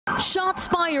Shots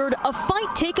fired, a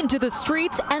fight taken to the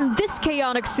streets, and this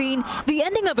chaotic scene, the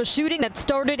ending of a shooting that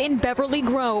started in Beverly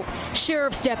Grove.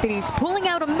 Sheriff's deputies pulling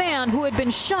out a man who had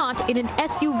been shot in an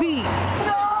SUV.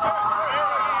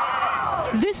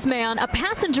 This man, a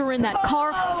passenger in that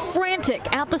car,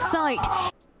 frantic at the sight.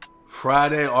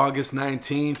 Friday, August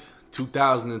 19th,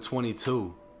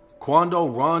 2022. Quando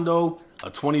Rondo,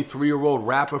 a 23-year-old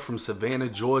rapper from Savannah,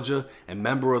 Georgia, and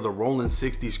member of the Rolling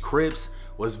 60s Crips,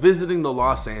 was visiting the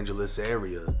Los Angeles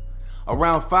area.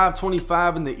 Around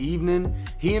 5:25 in the evening,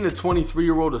 he and a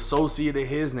 23-year-old associate of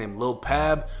his named Lil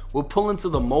Pab would pull into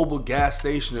the mobile gas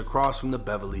station across from the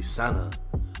Beverly Center.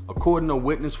 According to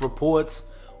witness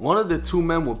reports, one of the two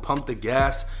men would pump the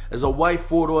gas as a white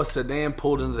four-door sedan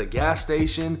pulled into the gas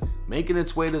station, making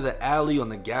its way to the alley on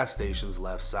the gas station's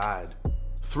left side.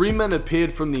 Three men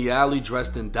appeared from the alley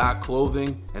dressed in dark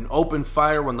clothing and opened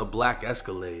fire on the black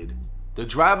Escalade. The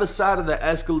driver's side of the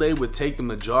Escalade would take the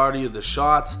majority of the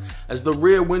shots as the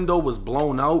rear window was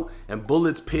blown out and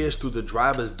bullets pierced through the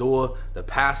driver's door, the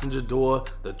passenger door,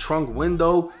 the trunk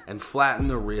window, and flattened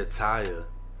the rear tire.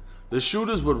 The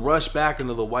shooters would rush back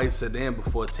into the white sedan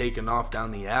before taking off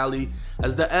down the alley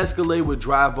as the Escalade would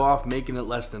drive off, making it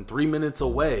less than 3 minutes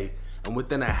away and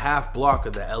within a half block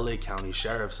of the LA County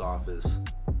Sheriff's Office.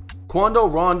 Quando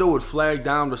Rondo would flag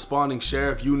down responding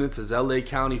sheriff units as LA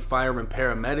County fire and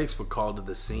paramedics were called to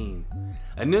the scene.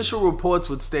 Initial reports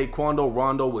would state Quando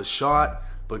Rondo was shot,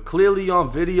 but clearly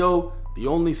on video, the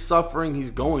only suffering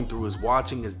he's going through is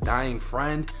watching his dying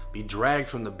friend be dragged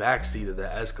from the backseat of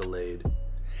the Escalade.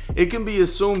 It can be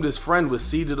assumed his friend was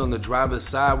seated on the driver's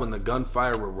side when the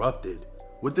gunfire erupted.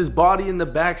 With his body in the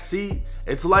back seat,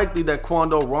 it's likely that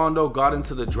Quando Rondo got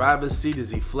into the driver's seat as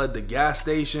he fled the gas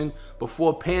station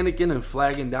before panicking and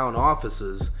flagging down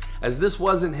officers, as this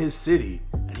wasn't his city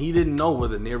and he didn't know where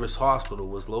the nearest hospital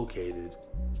was located.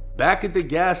 Back at the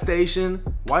gas station,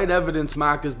 white evidence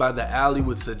markers by the alley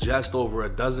would suggest over a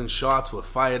dozen shots were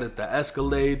fired at the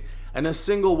Escalade, and a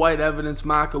single white evidence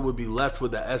marker would be left where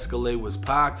the Escalade was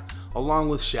parked, along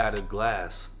with shattered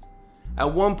glass.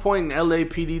 At one point, an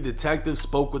LAPD detective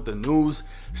spoke with the news,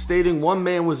 stating one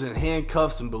man was in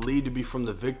handcuffs and believed to be from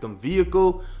the victim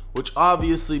vehicle, which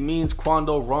obviously means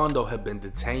Quando Rondo had been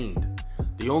detained.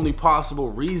 The only possible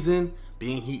reason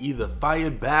being he either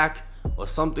fired back or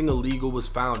something illegal was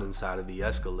found inside of the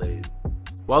Escalade.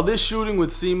 While this shooting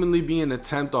would seemingly be an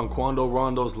attempt on Quando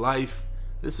Rondo's life,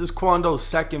 this is Quando's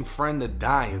second friend to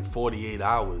die in 48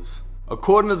 hours.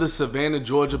 According to the Savannah,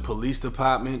 Georgia Police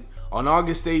Department, on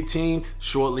August 18th,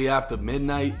 shortly after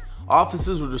midnight,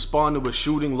 officers would respond to a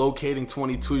shooting locating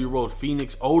 22-year-old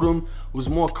Phoenix Odom, who's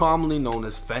more commonly known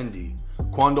as Fendi.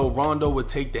 Quando Rondo would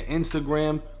take to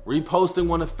Instagram, reposting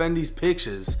one of Fendi's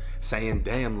pictures, saying,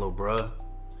 "Damn, lil' bruh."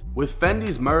 With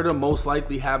Fendi's murder most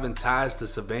likely having ties to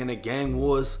Savannah gang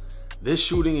wars, this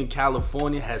shooting in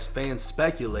California has fans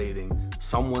speculating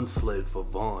someone slid for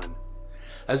Vaughn.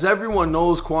 As everyone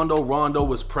knows, Quando Rondo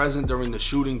was present during the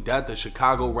shooting death of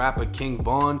Chicago rapper King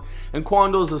Von, and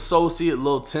Quando's associate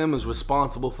Lil Tim is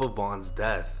responsible for Von's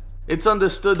death. It's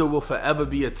understood there will forever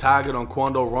be a target on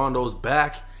Quando Rondo's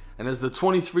back, and as the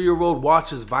 23-year-old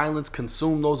watches violence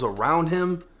consume those around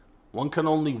him, one can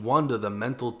only wonder the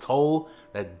mental toll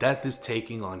that death is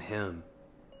taking on him.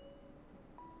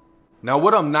 Now,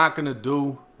 what I'm not gonna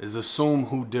do is assume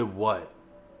who did what.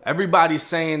 Everybody's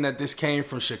saying that this came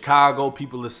from Chicago,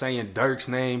 people are saying Dirk's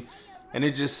name, and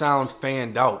it just sounds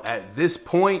fanned out. At this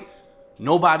point,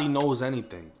 nobody knows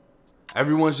anything.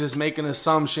 Everyone's just making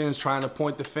assumptions, trying to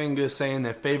point the finger, saying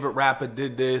their favorite rapper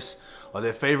did this, or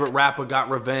their favorite rapper got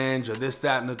revenge, or this,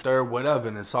 that, and the third, whatever,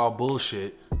 and it's all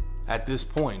bullshit. At this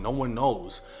point, no one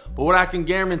knows. But what I can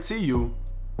guarantee you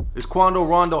is Quando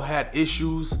Rondo had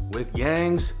issues with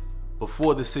gangs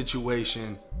before the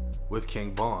situation with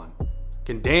King Von.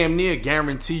 Can damn near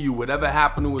guarantee you whatever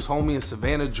happened to his homie in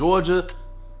Savannah, Georgia,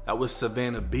 that was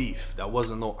Savannah beef. That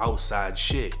wasn't no outside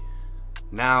shit.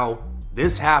 Now,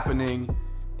 this happening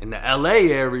in the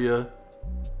LA area,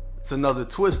 it's another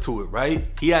twist to it, right?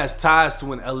 He has ties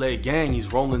to an LA gang.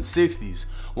 He's rolling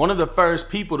 60s. One of the first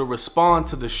people to respond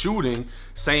to the shooting,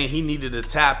 saying he needed to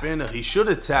tap in, or he should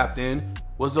have tapped in,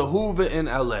 was a Hoover in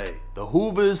LA. The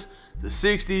Hoovers, the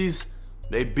 60s,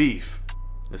 they beef.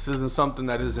 This isn't something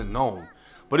that isn't known,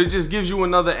 but it just gives you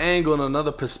another angle and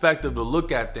another perspective to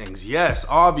look at things. Yes,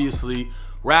 obviously,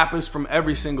 rappers from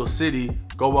every single city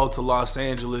go out to Los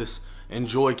Angeles,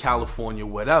 enjoy California,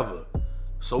 whatever.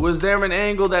 So is there an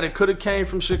angle that it could have came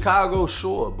from Chicago?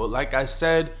 Sure, but like I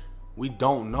said, we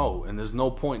don't know, and there's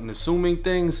no point in assuming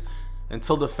things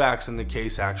until the facts in the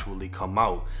case actually come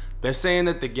out. They're saying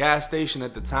that the gas station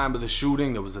at the time of the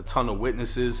shooting, there was a ton of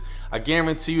witnesses. I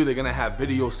guarantee you they're gonna have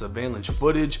video surveillance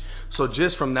footage. So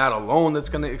just from that alone, that's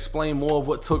gonna explain more of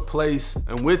what took place.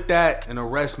 And with that, an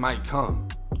arrest might come.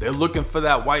 They're looking for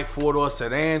that white four-door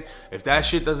sedan. If that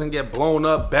shit doesn't get blown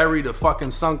up, buried, or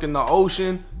fucking sunk in the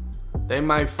ocean, they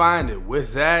might find it.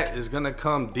 With that is gonna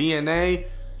come DNA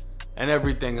and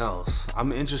everything else.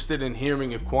 I'm interested in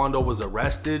hearing if Quando was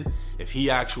arrested, if he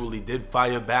actually did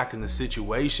fire back in the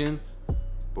situation,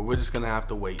 but we're just gonna have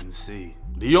to wait and see.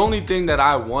 The only thing that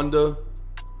I wonder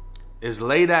is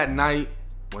late at night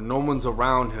when no one's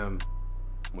around him,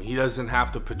 when he doesn't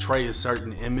have to portray a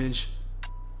certain image,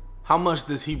 how much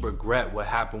does he regret what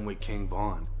happened with King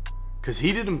Von? Cause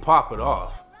he didn't pop it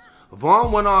off.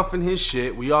 Von went off in his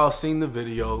shit, we all seen the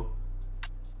video.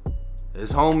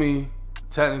 His homie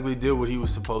technically did what he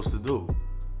was supposed to do.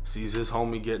 Sees his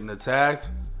homie getting attacked,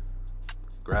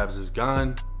 grabs his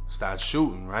gun, starts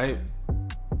shooting, right?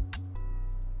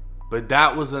 But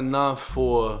that was enough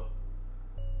for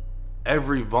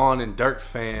every Von and Dirk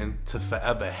fan to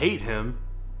forever hate him,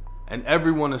 and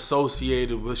everyone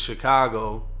associated with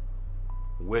Chicago,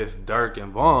 with Dirk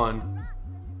and Von,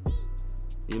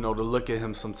 you know, to look at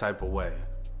him some type of way.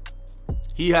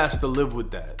 He has to live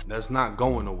with that. That's not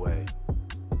going away.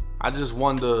 I just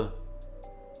wonder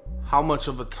how much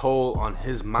of a toll on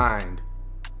his mind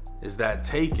is that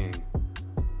taking,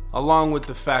 along with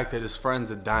the fact that his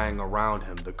friends are dying around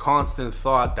him. The constant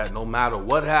thought that no matter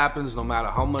what happens, no matter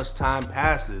how much time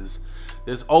passes,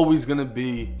 there's always gonna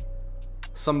be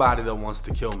somebody that wants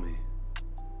to kill me.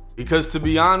 Because to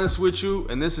be honest with you,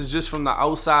 and this is just from the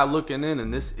outside looking in,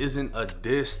 and this isn't a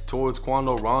diss towards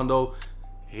Quando Rondo,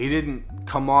 he didn't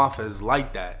come off as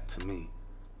like that to me.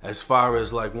 As far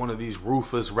as like one of these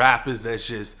ruthless rappers that's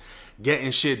just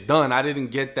getting shit done. I didn't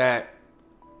get that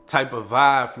type of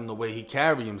vibe from the way he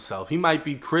carried himself. He might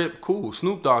be Crip, cool.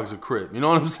 Snoop Dogg's a Crip. You know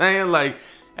what I'm saying? Like,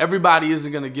 everybody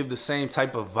isn't going to give the same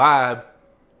type of vibe.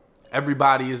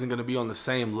 Everybody isn't going to be on the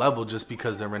same level just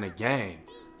because they're in a gang.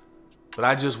 But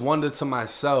I just wonder to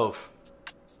myself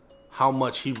how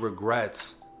much he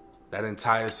regrets that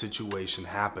entire situation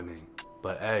happening.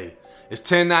 But hey, it's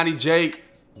 1090 Jake.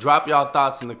 Drop y'all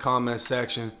thoughts in the comment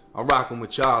section. I'm rocking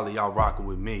with y'all, y'all rocking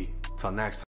with me. Till next time.